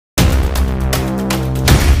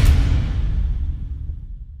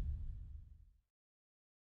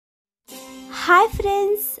Hi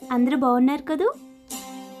friends, అందరూ బాగున్నారు కదా?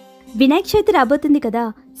 వినాయక చవితి రాబోతుంది కదా.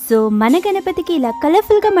 సో మన గణపతికి ఇలా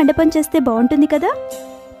కలర్ఫుల్గా మండపం చేస్తే బాగుంటుంది కదా.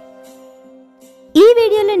 ఈ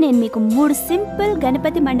వీడియోలో నేను మీకు 3 సింపుల్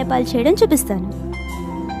గణపతి మండపాలు చేయడం చూపిస్తాను.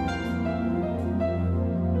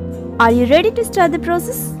 Are you ready to start the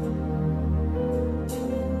process?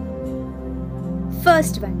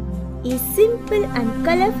 First one, ఈ సింపుల్ అండ్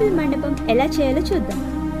కలర్ఫుల్ మండపం ఎలా చేయాలో చూద్దాం.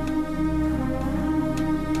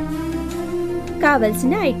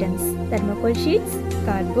 కావలసిన items: thermocol sheets,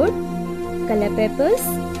 cardboard, colour papers,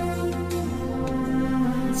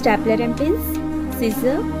 stapler and pins,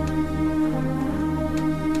 scissor,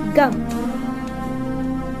 gum.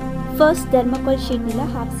 First thermocol sheet ఇలా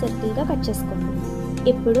హాఫ్ సర్కిల్ గా కట్ చేసుకోండి.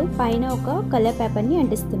 ఇప్పుడు పైన ఒక కలర్ పేపర్ ని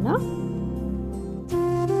అంటిస్తున్నా.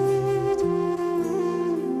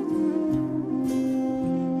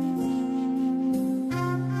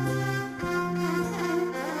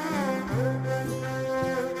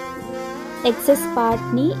 ఎక్సెస్ పార్ట్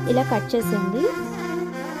ని ఇలా కట్ చేసేయండి.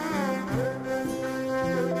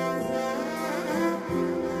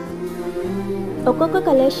 ఒక్కొక్క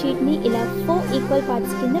కలర్ షీట్ ని ఇలా 4 ఈక్వల్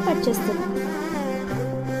పార్ట్స్ కింద కట్ చేస్తున్నాం.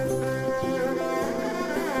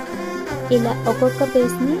 ఇలా ఒక్కొక్క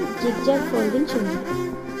పీస్ ని జిగ్జాగ్ ఫోల్డింగ్ చేయండి.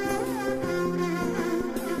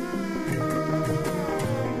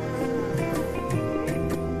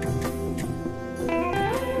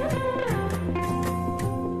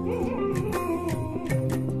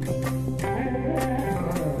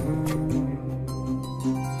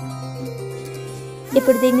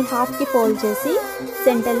 ఇప్పుడు దీన్ని హాఫ్ కి ఫోల్డ్ చేసి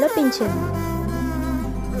సెంటర్లో పిన్ చేయండి.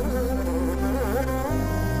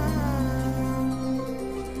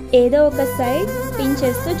 ఏదో ఒక సైడ్ పిన్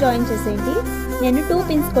చేస్తూ జాయిన్ చేసేయండి. నేను 2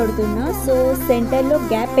 పిన్స్ కొడుతున్నా, సో సెంటర్లో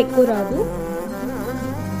గ్యాప్ ఎక్కువ రాదు.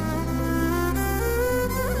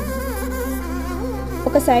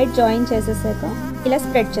 ఒక సైడ్ జాయిన్ చేసేసాక ఇలా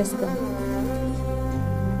స్ప్రెడ్ చేసుకోండి.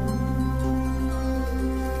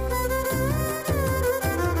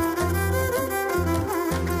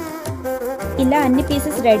 ఇలా అన్ని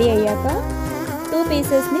పీసెస్ రెడీ అయ్యాక 2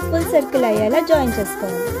 పీసెస్ని ఫుల్ సర్కిల్ అయ్యేలా జాయిన్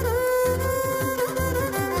చేసుకోవాలి.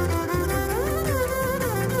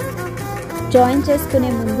 జాయిన్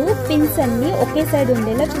చేసుకునే ముందు పిన్స్ అన్ని ఒకే సైడ్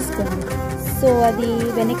ఉండేలా చూసుకోండి. సో అది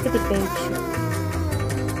వెనక్కి తిప్పేయచ్చు.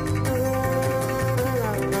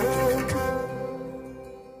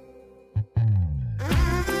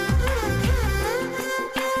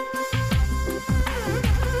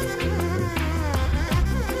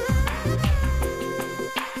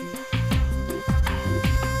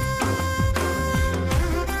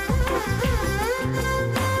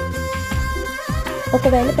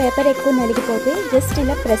 ఒకవేళ పేపర్ ఎక్కువ నలిగిపోతే జస్ట్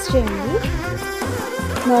ఇలా ప్రెస్ చేయండి,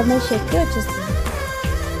 నార్మల్ షేప్కి వచ్చేస్తుంది.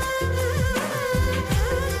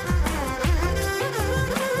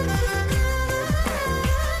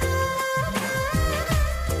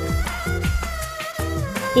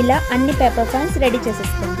 ఇలా అన్ని పేపర్ ఫ్యాన్స్ రెడీ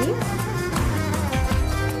చేసేసుకోండి.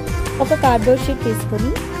 ఒక కార్డ్బోర్డ్ షీట్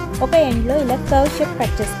తీసుకొని ఒక ఎండ్లో ఇలా కర్వ్ షేప్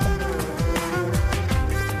కట్ చేసుకోండి.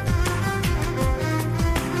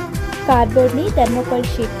 కార్డ్బోర్డ్ని థర్మోకోల్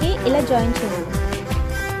షీట్కి ఇలా జాయిన్ చేయండి.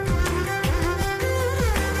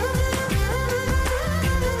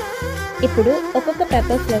 ఇప్పుడు ఒక్కొక్క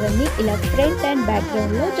పేపర్ ఫ్లవర్ని ఇలా ఫ్రంట్ అండ్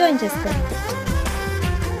బ్యాక్గ్రౌండ్లో జాయిన్ చేసుకోండి.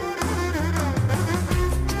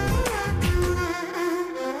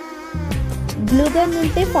 గ్లూగన్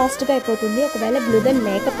ఉంటే ఫాస్ట్గా అయిపోతుంది. ఒకవేళ గ్లూగన్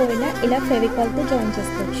లేకపోయినా ఇలా ఫెవికాల్తో జాయిన్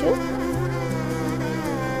చేసుకోవచ్చు.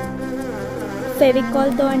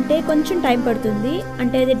 ఫెవికాల్తో అంటే కొంచెం టైం పడుతుంది,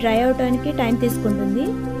 అంటే అది డ్రై అవడానికి టైం తీసుకుంటుంది.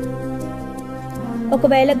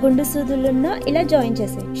 ఒకవేళ గుండు సూదులున్నా ఇలా జాయిన్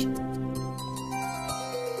చేసేయచ్చు.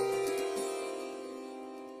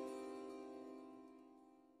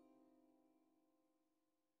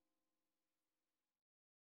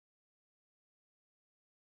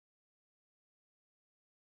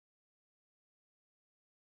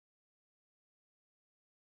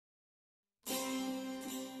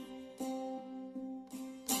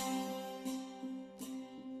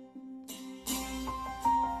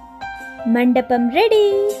 మండపం రెడీ.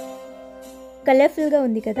 కలర్ఫుల్గా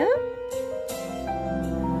ఉంది కదా.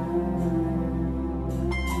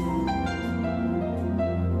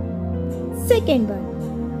 సెకండ్ వన్,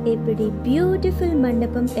 ఇప్పుడు బ్యూటిఫుల్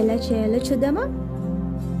మండపం ఎలా చేయాలో చూద్దామా.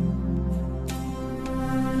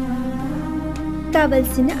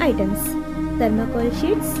 కావలసిన items: thermocol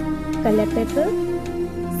sheets, colour paper,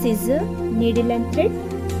 scissor, needle and thread,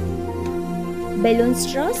 balloon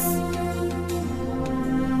straws,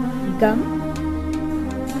 gum,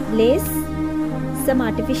 lace, some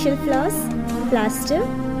artificial flowers, plaster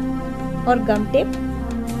or gum tape,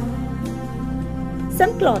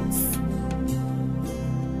 some cloths.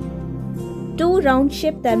 2 round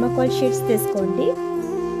shape thermocol sheets తీసుకోండి.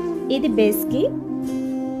 ఇది బేస్కి.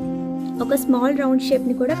 ఒక స్మాల్ రౌండ్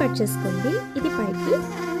షేప్ని కూడా కట్ చేసుకోండి. ఇది పైకి.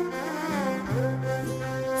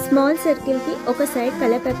 స్మాల్ సర్కిల్కి ఒక సైడ్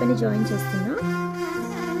కలర్ పేపర్ని join చేస్తున్నా.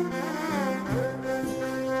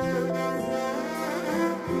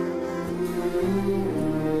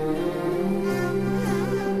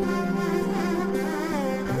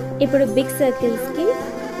 ఇప్పుడు బిగ్ సర్కిల్స్కి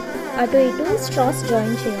అటు ఇటు స్ట్రాస్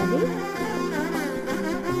జాయిన్ చేయాలి.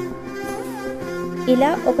 ఇలా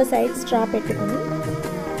ఒక సైడ్ స్ట్రా పెట్టుకొని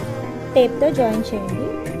టేప్తో జాయిన్ చేయండి.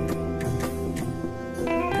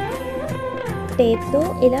 టేప్తో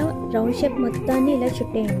ఇలా రౌండ్ షేప్ మొత్తాన్ని ఇలా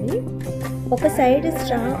చుట్టేయండి. ఒక సైడ్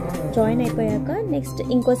స్ట్రా జాయిన్ అయిపోయాక నెక్స్ట్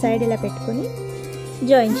ఇంకో సైడ్ ఇలా పెట్టుకొని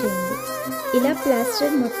జాయిన్ చేయండి. ఇలా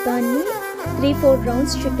ప్లాస్టర్ మొత్తాన్ని 3-4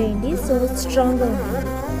 రౌండ్స్ చుట్టేయండి. సో స్ట్రాంగ్గా ఉంటుంది.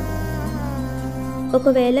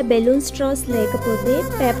 ఒకవేళ బెలూన్ స్ట్రాస్ లేకపోతే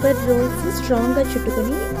పేపర్ రోల్స్ స్ట్రాంగ్గా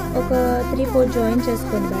చుట్టుకొని ఒక 3-4 జాయిన్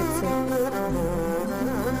చేసుకోండి బ్యాక్ సైడ్.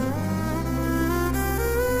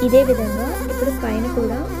 ఇదే విధంగా ఇప్పుడు పైన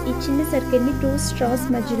కూడా ఈ చిన్న సర్కిల్ని 2 స్ట్రాస్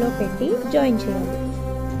మధ్యలో పెట్టి జాయిన్ చేయాలి.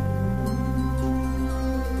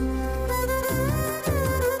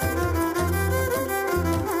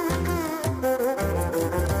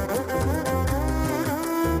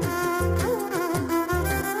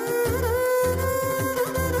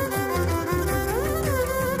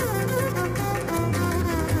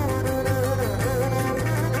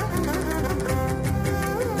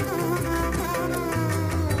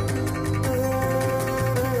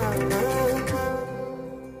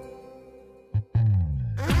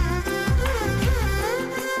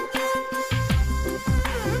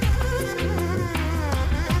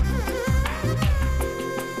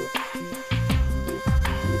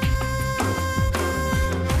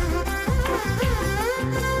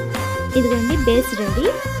 ఇదిగోండి బేస్ రెడీ.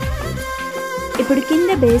 ఇప్పుడు కింద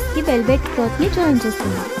బేస్కి వెల్వెట్ క్లాత్ని జాయిన్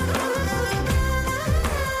చేస్తున్నాం.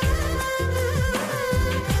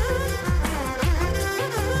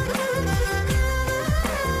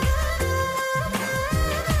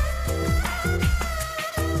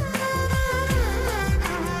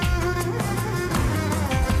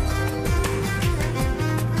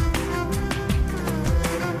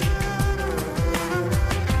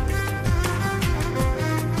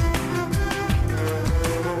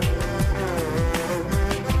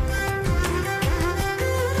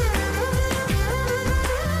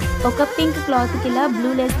 ఒక పింక్ క్లాత్కి ఇలా బ్లూ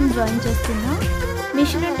లేస్ని జాయిన్ చేస్తున్నా.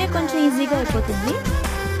 మిషన్ ఉంటే కొంచెం ఈజీగా అయిపోతుంది.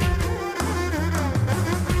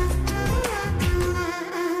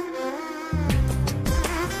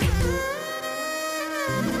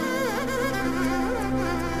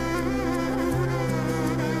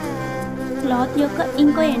 క్లాత్ యొక్క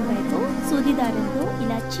ఇంకో ఎండ్ వైపు సూది దారంతో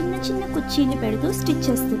ఇలా చిన్న చిన్న కుచ్చీలు పెడుతూ స్టిచ్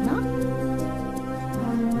చేస్తున్నా.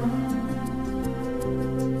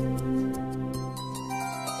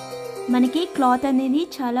 మనకి క్లాత్ అనేది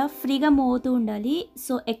చాలా ఫ్రీగా మూవ్ అవుతూ ఉండాలి.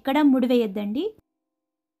 సో ఎక్కడ ముడి వేయొద్దండి.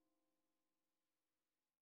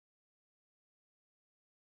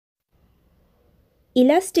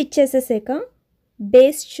 ఇలా స్టిచ్ చేసేసాక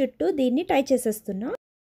బేస్ చుట్టూ దీన్ని టై చేసేస్తున్నా.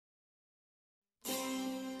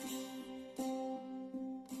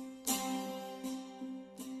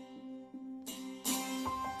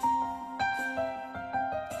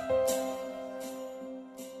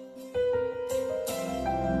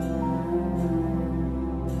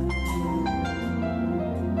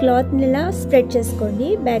 క్లాత్ని ఇలా స్ప్రెడ్ చేసుకోండి.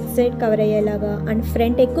 బ్యాక్ సైడ్ కవర్ అయ్యేలాగా అండ్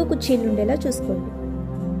ఫ్రంట్ ఎక్కువ కుచ్చీలు ఉండేలా చూసుకోండి.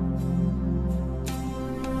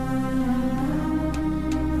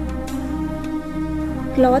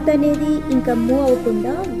 క్లాత్ అనేది ఇంకా మూవ్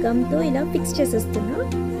అవ్వకుండా గమ్తో ఇలా ఫిక్స్ చేసేస్తున్నా.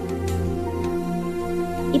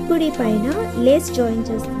 ఇప్పుడు ఈ పైన లేస్ జాయిన్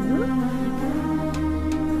చేస్తున్నా.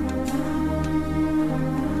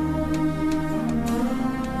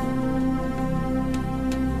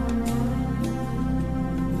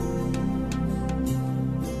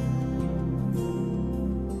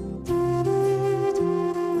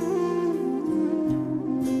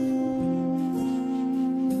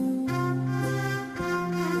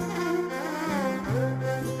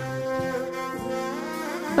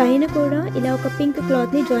 పైన కూడా ఇలా ఒక పింక్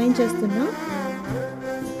క్లాత్ని జాయిన్ చేస్తున్నా.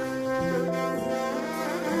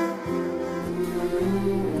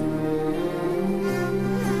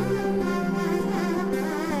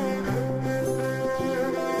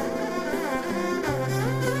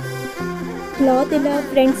 క్లాత్ ఇలా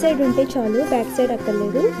ఫ్రంట్ సైడ్ ఉంటే చాలు, బ్యాక్ సైడ్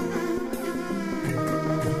అక్కర్లేదు.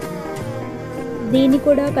 దీన్ని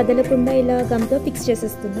కూడా కదలకుండా ఇలా గమ్తో ఫిక్స్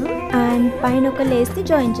చేసేస్తున్నా అండ్ పైన ఒక లేస్ని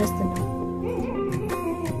జాయిన్ చేస్తున్నా.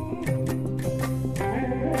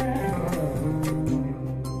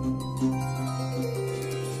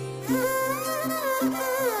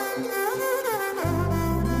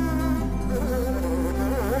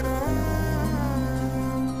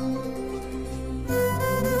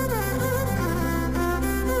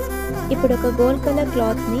 ఇప్పుడు ఒక గోల్డ్ కలర్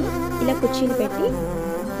క్లాత్ని ఇలా కుర్చీలు పెట్టి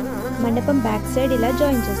మండపం బ్యాక్ సైడ్ ఇలా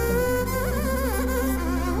జాయిన్ చేస్తున్నాం.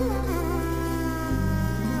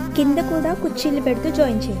 కింద కూడా కుర్చీలు పెడుతూ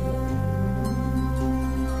జాయిన్ చేయండి.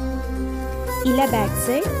 ఇలా బ్యాక్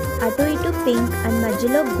సైడ్ అటు ఇటు పింక్ అండ్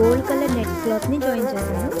మధ్యలో గోల్డ్ కలర్ నెట్ క్లాత్ని జాయిన్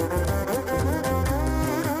చేశాను.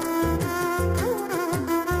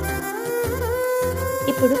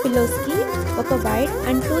 ఇప్పుడు పిల్లోస్కి ఒక వైడ్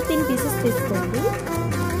అండ్ 2 థిన్ పీసెస్ తీసుకోండి.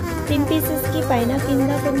 థిన్ పీసెస్కి పైన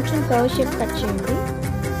కింద కొంచెం కర్వ్ షేప్ కట్ చేయండి.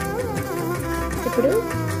 ఇప్పుడు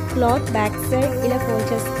క్లాత్ బ్యాక్ సైడ్ ఇలా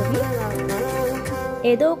ఫోల్డ్ చేసుకొని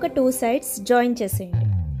ఏదో ఒక 2 సైడ్స్ జాయిన్ చేసేయండి.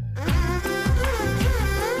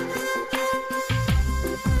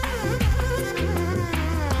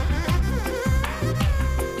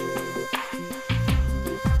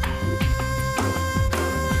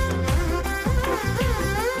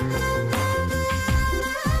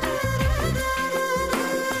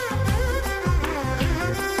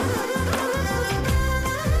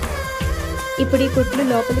 ఇప్పుడు ఈ కుట్లు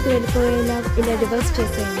లోపలికి వెళ్ళిపోయేలా ఇలా రివర్స్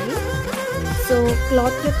చేసేయండి. సో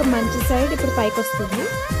క్లాత్ యొక్క మంచి సైడ్ ఇప్పుడు పైకి వస్తుంది.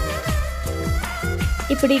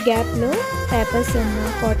 ఇప్పుడు ఈ గ్యాప్లో పేపర్స్ అన్నా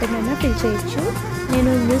కాటన్ అన్నా ఫిల్ చేయొచ్చు.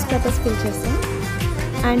 నేను న్యూస్ పేపర్స్ ఫిల్ చేస్తాను.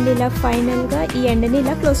 అండ్ ఇలా ఫైనల్గా ఈ ఎండ్ని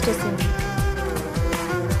ఇలా క్లోజ్ చేసేయండి.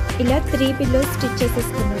 ఇలా 3 పిల్లోస్ స్టిచ్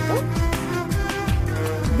చేసేసుకున్నాక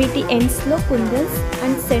వీటి ఎండ్స్లో కుందన్స్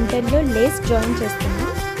అండ్ సెంటర్లో లేస్ జాయిన్ చేస్తున్నాను.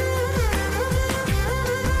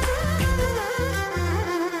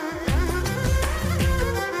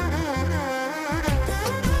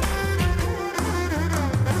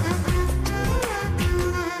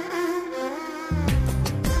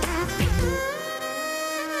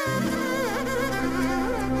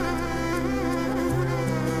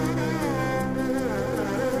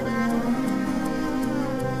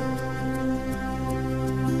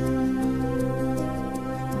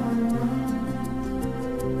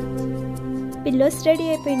 పిల్లోస్ రెడీ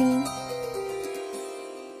అయిపోయినాయి.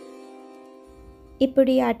 ఇప్పుడు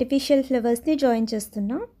ఈ ఆర్టిఫిషియల్ ఫ్లవర్స్ని జాయిన్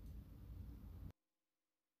చేస్తున్నా.